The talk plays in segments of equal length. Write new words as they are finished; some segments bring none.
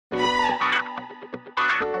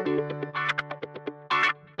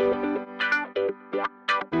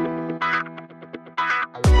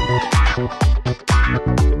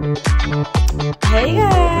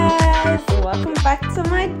back to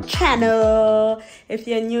my channel. If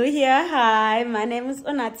you're new here, hi, my name is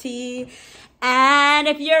Onati, and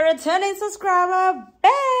if you're a returning subscriber,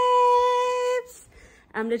 babes,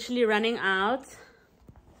 I'm literally running out.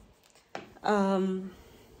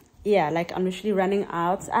 Yeah, like I'm literally running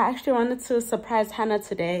out. I actually wanted to surprise Hannah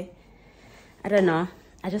today. I don't know,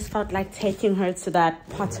 I just felt like taking her to that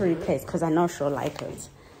pottery place because I know she'll like it.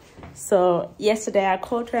 So yesterday I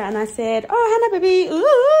called her and I said, oh, Hannah baby, ooh,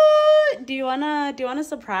 do you wanna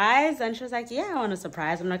surprise? And she was like, yeah, I want a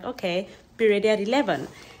surprise. I'm like, okay, be ready at 11.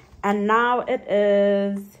 And now it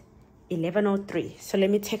is 11:03. So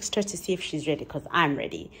let me text her to see if she's ready because I'm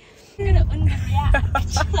ready. You're gonna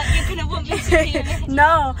underreact. Like you're gonna want me to be.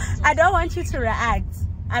 No, I don't want you to react.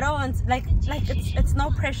 I don't want, like it's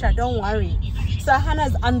no pressure, don't worry. So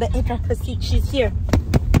Hannah's on the edge of her seat. She's here.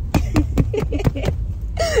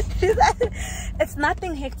 It's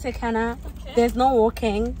nothing hectic, Hannah. Okay. There's no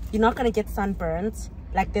walking. You're not gonna get sunburnt.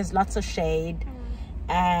 Like there's lots of shade.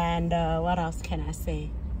 And what else can I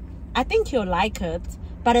say? I think you'll like it,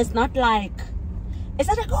 but it's not like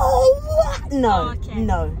oh what? No, okay.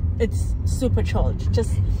 No, it's super chilled.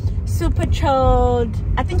 Just super chilled.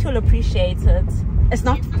 I think you'll appreciate it. It's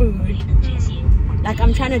not food. Like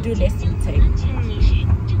I'm trying to do less eating.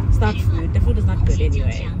 It's not food. The food is not good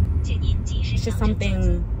anyway. It's just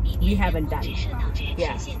something we haven't done.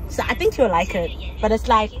 Yeah. So I think you'll like it. But it's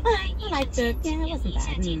like, I liked it. Yeah, it wasn't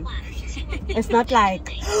bad. It's not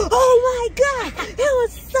like, oh my god, it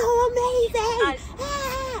was so amazing.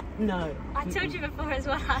 No. I told you before as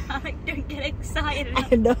well, like, don't get excited.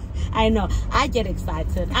 I know. I get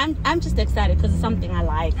excited. I'm just excited because it's something I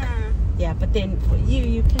like. Yeah, but then for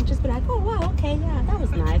you can just be like, oh wow, okay, yeah, that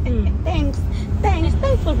was nice.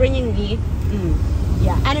 Thanks for bringing me.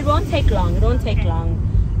 Yeah, and it won't take long. It won't take long.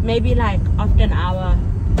 Maybe like after an hour,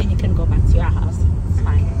 then you can go back to your house. It's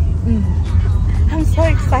fine. I'm so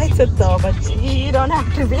excited though, but you don't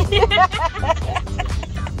have to be.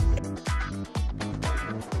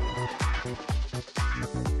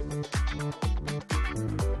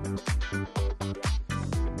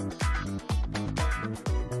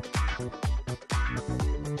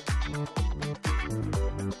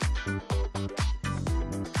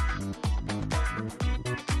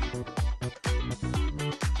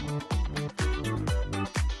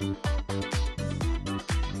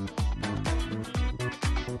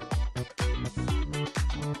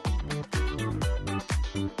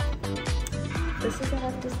 This is what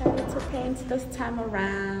I've decided to paint this time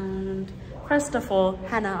around. First of all,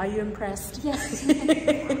 Hannah, are you impressed? Yes. I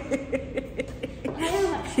am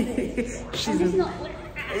actually.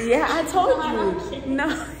 Yeah, I told you. No,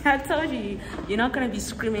 I told you. You're not going to be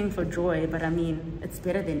screaming for joy, but I mean, it's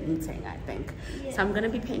better than eating, I think. Yeah. So I'm going to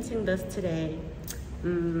be painting this today.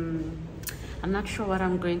 I'm not sure what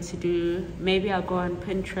I'm going to do. Maybe I'll go on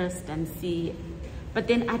Pinterest and see. But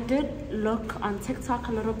then I did look on TikTok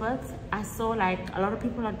a little bit. I saw like a lot of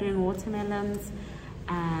people are doing watermelons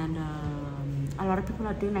and a lot of people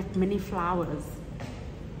are doing like mini flowers.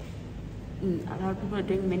 A lot of people are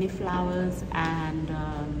doing mini flowers and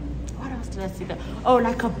what else did I see there? Oh,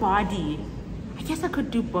 like a body. I guess I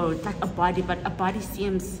could do both, like a body, but a body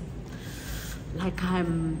seems like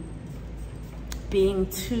I'm being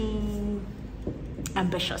too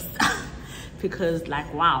ambitious because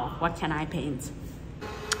like, wow, what can I paint?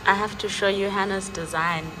 I have to show you Hannah's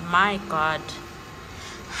design. My god.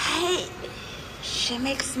 Hey, she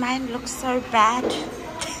makes mine look so bad.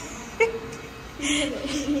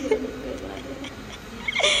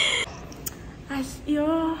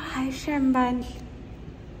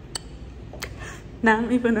 Now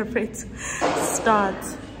I'm even afraid to start.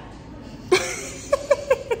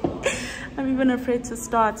 I'm even afraid to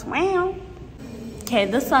start. Wow. Okay,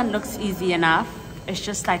 this one looks easy enough. It's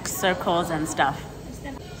just like circles and stuff.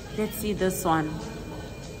 Let's see this one.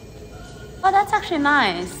 Oh, that's actually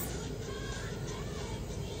nice.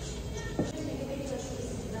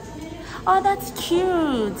 Oh, that's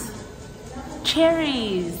cute.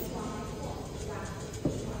 Cherries.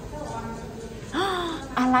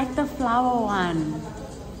 I like the flower one.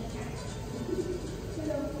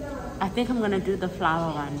 I think I'm gonna do the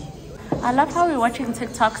flower one. I love how we're watching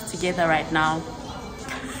TikToks together right now.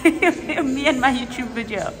 Me and my YouTube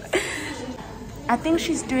video. I think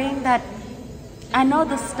she's doing that. I know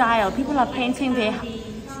the style. People are painting their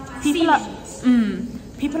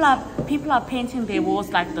people are painting their walls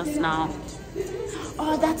like this now.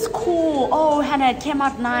 Oh, that's cool. Oh, Hannah, it came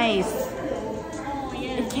out nice.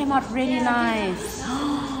 It came out really nice.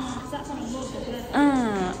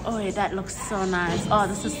 Oh, that looks so nice. Oh,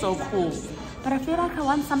 this is so cool. But I feel like I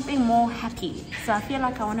want something more happy. So I feel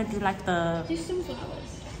like I want to do like the... Do some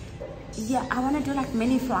flowers. Yeah, I want to do like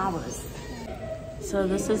mini flowers. So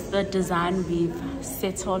this is the design we've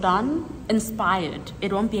settled on. Inspired.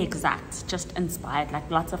 It won't be exact, just inspired, like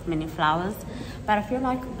lots of mini flowers. But I feel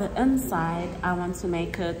like the inside, I want to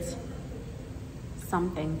make it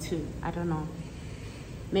something too. I don't know.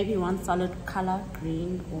 Maybe one solid color,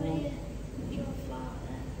 green or...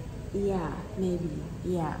 Yeah, maybe.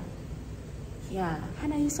 Yeah. Yeah.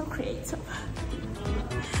 Hannah, you're so creative.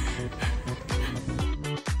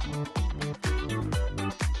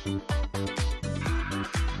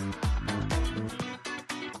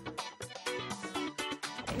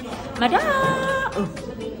 Madam! Oh,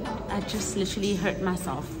 I just literally hurt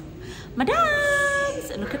myself.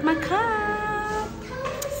 Madams, look at my cup.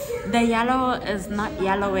 The yellow is not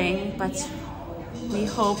yellowing, but we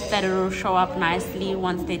hope that it will show up nicely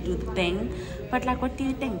once they do the thing. But like, what do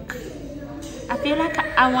you think? I feel like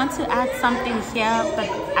I want to add something here, but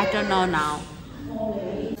I don't know now.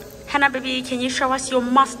 Hannah, baby, can you show us your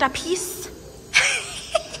masterpiece?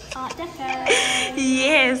 Art Deco.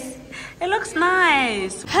 Yes. It looks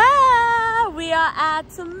nice. Ah, we are at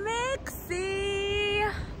Mixi.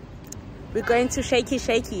 We're going to Shaky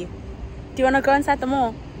Shaky. Do you want to go inside the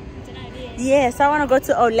mall? Yes, I want to go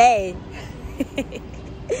to Olay.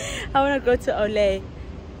 I want to go to Olay.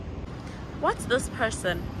 What's this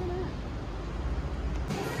person?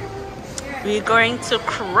 We're going to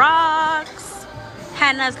Crocs.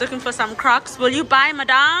 Hannah's looking for some Crocs. Will you buy,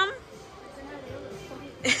 madam?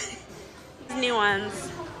 New ones.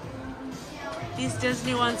 These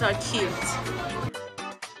Disney ones are cute.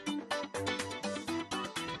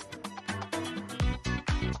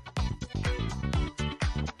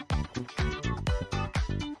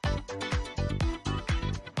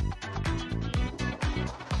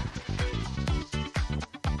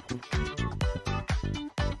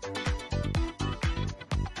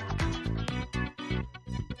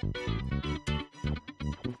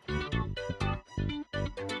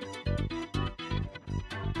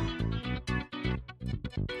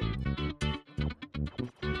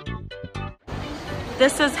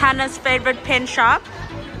 This is Hannah's favorite pen shop.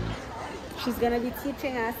 She's gonna be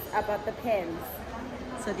teaching us about the pens.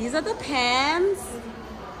 So these are the pens.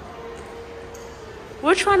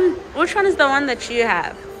 Which one is the one that you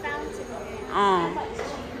have?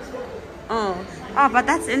 Oh, but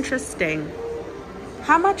that's interesting.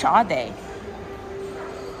 How much are they?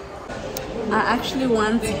 I actually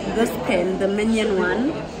want this pen, the Minion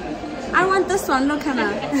one. I want this one, look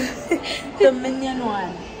Hannah. The Minion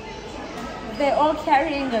one. They're all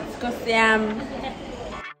carrying it because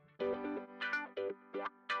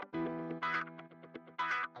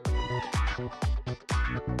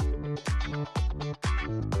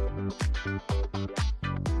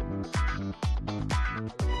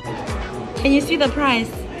Can you see the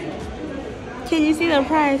price? Can you see the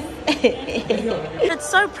price? It's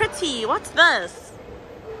so pretty. What's this?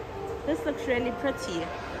 This looks really pretty.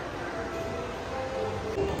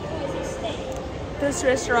 This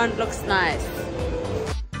restaurant looks nice.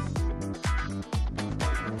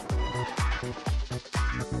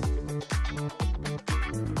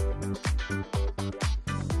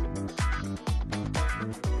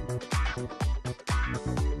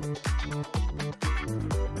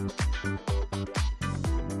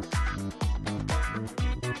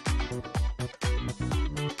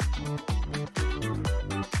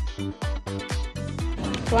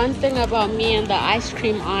 One thing about me in the ice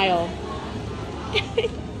cream aisle.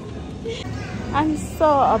 I'm so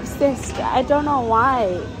obsessed. I don't know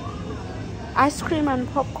why. Ice cream and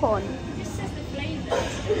popcorn. This is the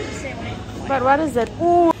flavor. But what is it?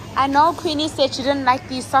 Ooh, I know Queenie said she didn't like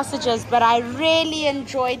these sausages, but I really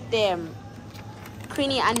enjoyed them.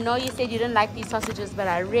 Queenie, I know you said you didn't like these sausages, but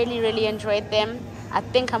I really enjoyed them. I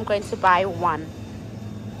think I'm going to buy one.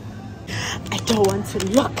 I don't want to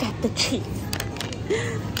look at the cheese.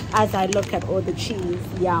 As I look at all the cheese,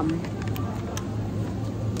 yum.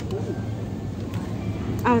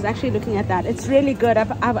 I was actually looking at that. It's really good.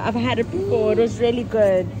 I've had it before. It was really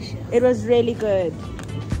good. It was really good.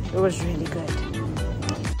 It was really good.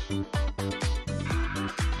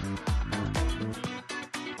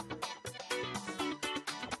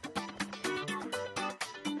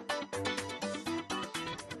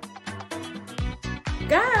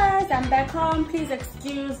 Guys, I'm back home. Please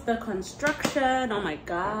excuse the construction. Oh my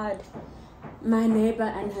god. My neighbor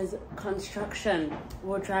and his construction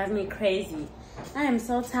will drive me crazy. I am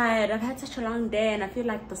so tired. I've had such a long day and I feel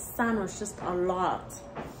like the sun was just a lot.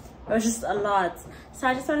 It was just a lot. So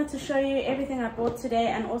I just wanted to show you everything I bought today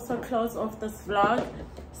and also close off this vlog.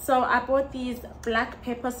 So I bought these black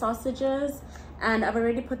pepper sausages and I've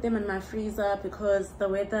already put them in my freezer because the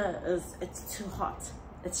weather it's too hot.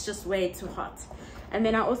 it's just way too hot. And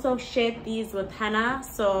then I also shared these with Hannah,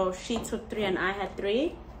 so she took 3 and I had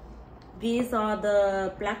 3. These are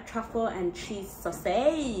the black truffle and cheese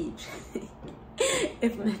sausage.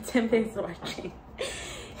 If Matembe is watching.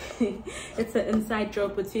 It's an inside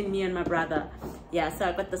joke between me and my brother. Yeah, so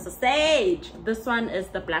I got the sausage. This one is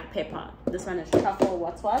the black pepper. This one is truffle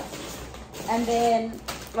what. And then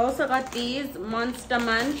I also got these Monster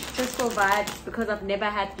Munch just for vibes because I've never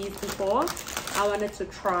had these before. I wanted to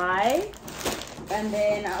try. And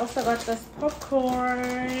then I also got this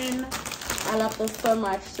popcorn. I love this so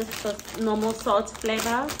much. Just this normal salt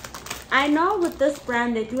flavor. I know with this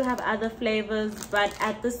brand they do have other flavors, but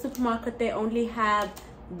at the supermarket they only have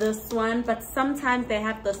this one. But sometimes they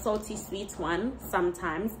have the salty sweet one,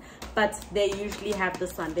 sometimes, but they usually have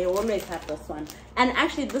this one. They always have this one. And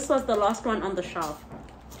actually this was the last one on the shelf.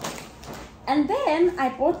 And then I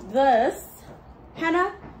bought this.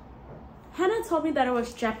 Hannah told me that it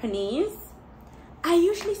was Japanese. I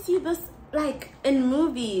usually see this like in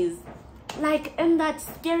movies, like in that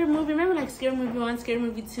scary movie. Remember like Scary Movie 1, Scary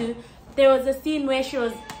Movie 2? There was a scene where she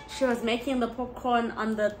was making the popcorn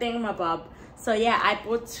on the thingamabob. So yeah, I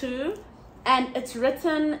bought 2, and it's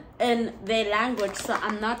written in their language, so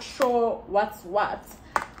I'm not sure what's what.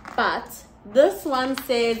 But this one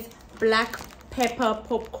says black pepper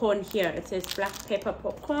popcorn here. It says black pepper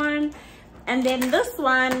popcorn. And then this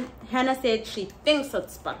one, Hannah said she thinks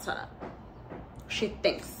it's butter. She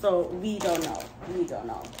thinks, so we don't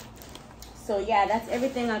know. So yeah, that's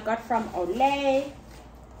everything I got from Olay.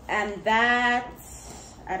 And that,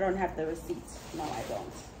 I don't have the receipt. No, I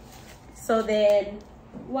don't. So then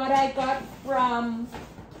what I got from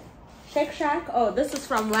Shake Shack, oh, this is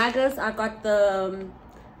from Waggers. I got the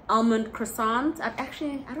almond croissant. I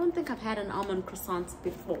don't think I've had an almond croissant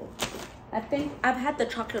before. I think I've had the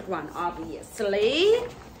chocolate one, obviously.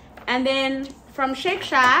 And then from Shake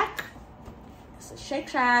Shack, this is Shake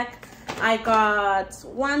Shack, I got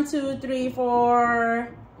 1, 2, 3,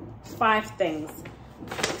 4, 5 things.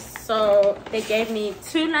 So they gave me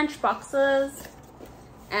 2 lunch boxes,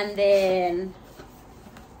 and then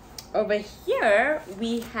over here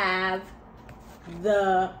we have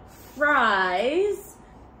the fries,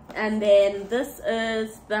 and then this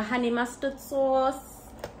is the honey mustard sauce,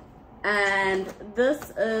 and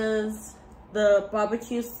this is the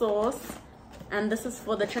barbecue sauce, and this is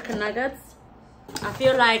for the chicken nuggets. I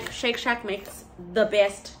feel like Shake Shack makes the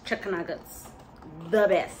best chicken nuggets, the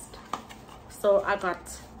best. So I got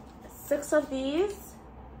 6 of these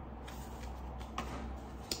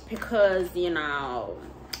because, you know,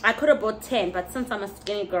 I could have bought 10, but since I'm a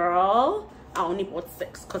skinny girl, I only bought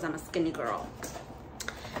 6 because I'm a skinny girl.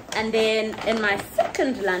 And then in my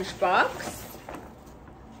second lunch box,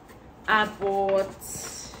 I bought,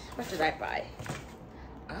 what did I buy?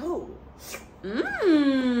 Oh,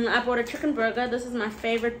 I bought a chicken burger. This is my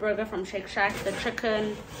favorite burger from Shake Shack, the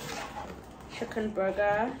chicken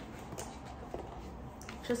burger.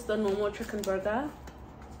 Just the normal chicken burger.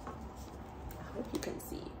 I hope you can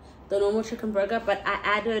see the normal chicken burger, but I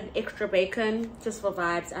added extra bacon just for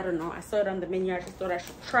vibes. I don't know, I saw it on the menu, I just thought I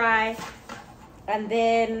should try. And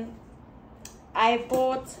then I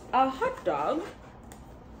bought a hot dog.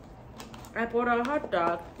 Like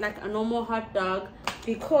a normal hot dog,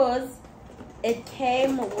 because it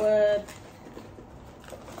came with,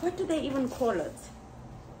 what do they even call it?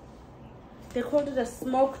 They called it a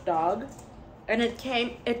smoked dog. And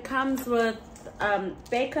it comes with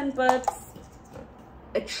bacon bits,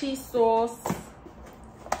 a cheese sauce,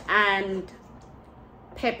 and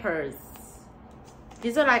peppers.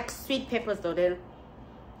 These are like sweet peppers though. They're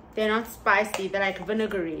not spicy, they're like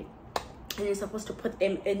vinegary. And you're supposed to put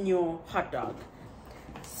them in your hot dog.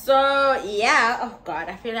 So yeah, oh god,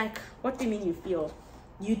 I feel like, what do you mean you feel?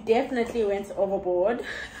 You definitely went overboard.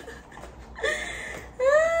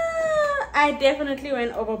 I definitely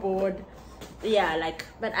went overboard. Yeah, like,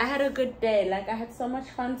 but I had a good day. Like, I had so much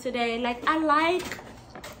fun today. Like, I like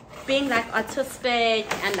being like artistic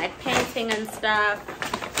and like painting and stuff.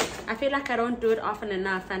 I feel like I don't do it often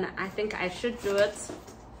enough, and I think I should do it.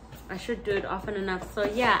 I should do it often enough. So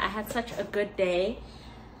yeah, I had such a good day.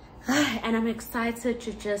 And I'm excited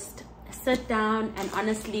to just sit down and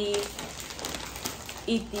honestly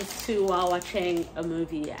eat these 2 while watching a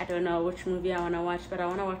movie. I don't know which movie I want to watch, but I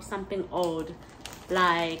want to watch something old,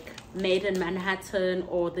 like Made in Manhattan,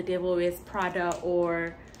 or The Devil Wears Prada,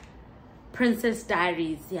 or Princess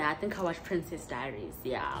Diaries. Yeah, I think I watched Princess Diaries.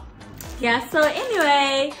 Yeah, so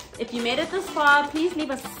anyway, if you made it this far, please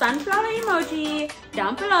leave a sunflower emoji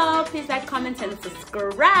down below. Please like, comment, and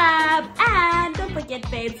subscribe. And don't forget,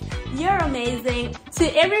 babes, you're amazing. To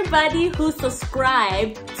everybody who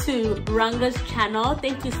subscribed to Ranga's channel.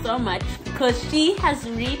 Thank you so much, because she has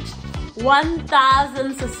reached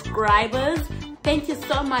 1,000 subscribers. Thank you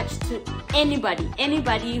so much to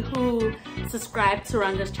anybody who subscribed to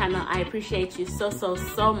Ranga's channel. I appreciate you so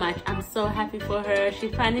much. I'm so happy for her. She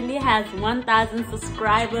finally has 1,000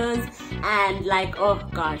 subscribers, and like, oh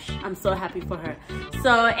gosh, I'm so happy for her.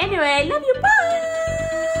 So anyway, love you, bye.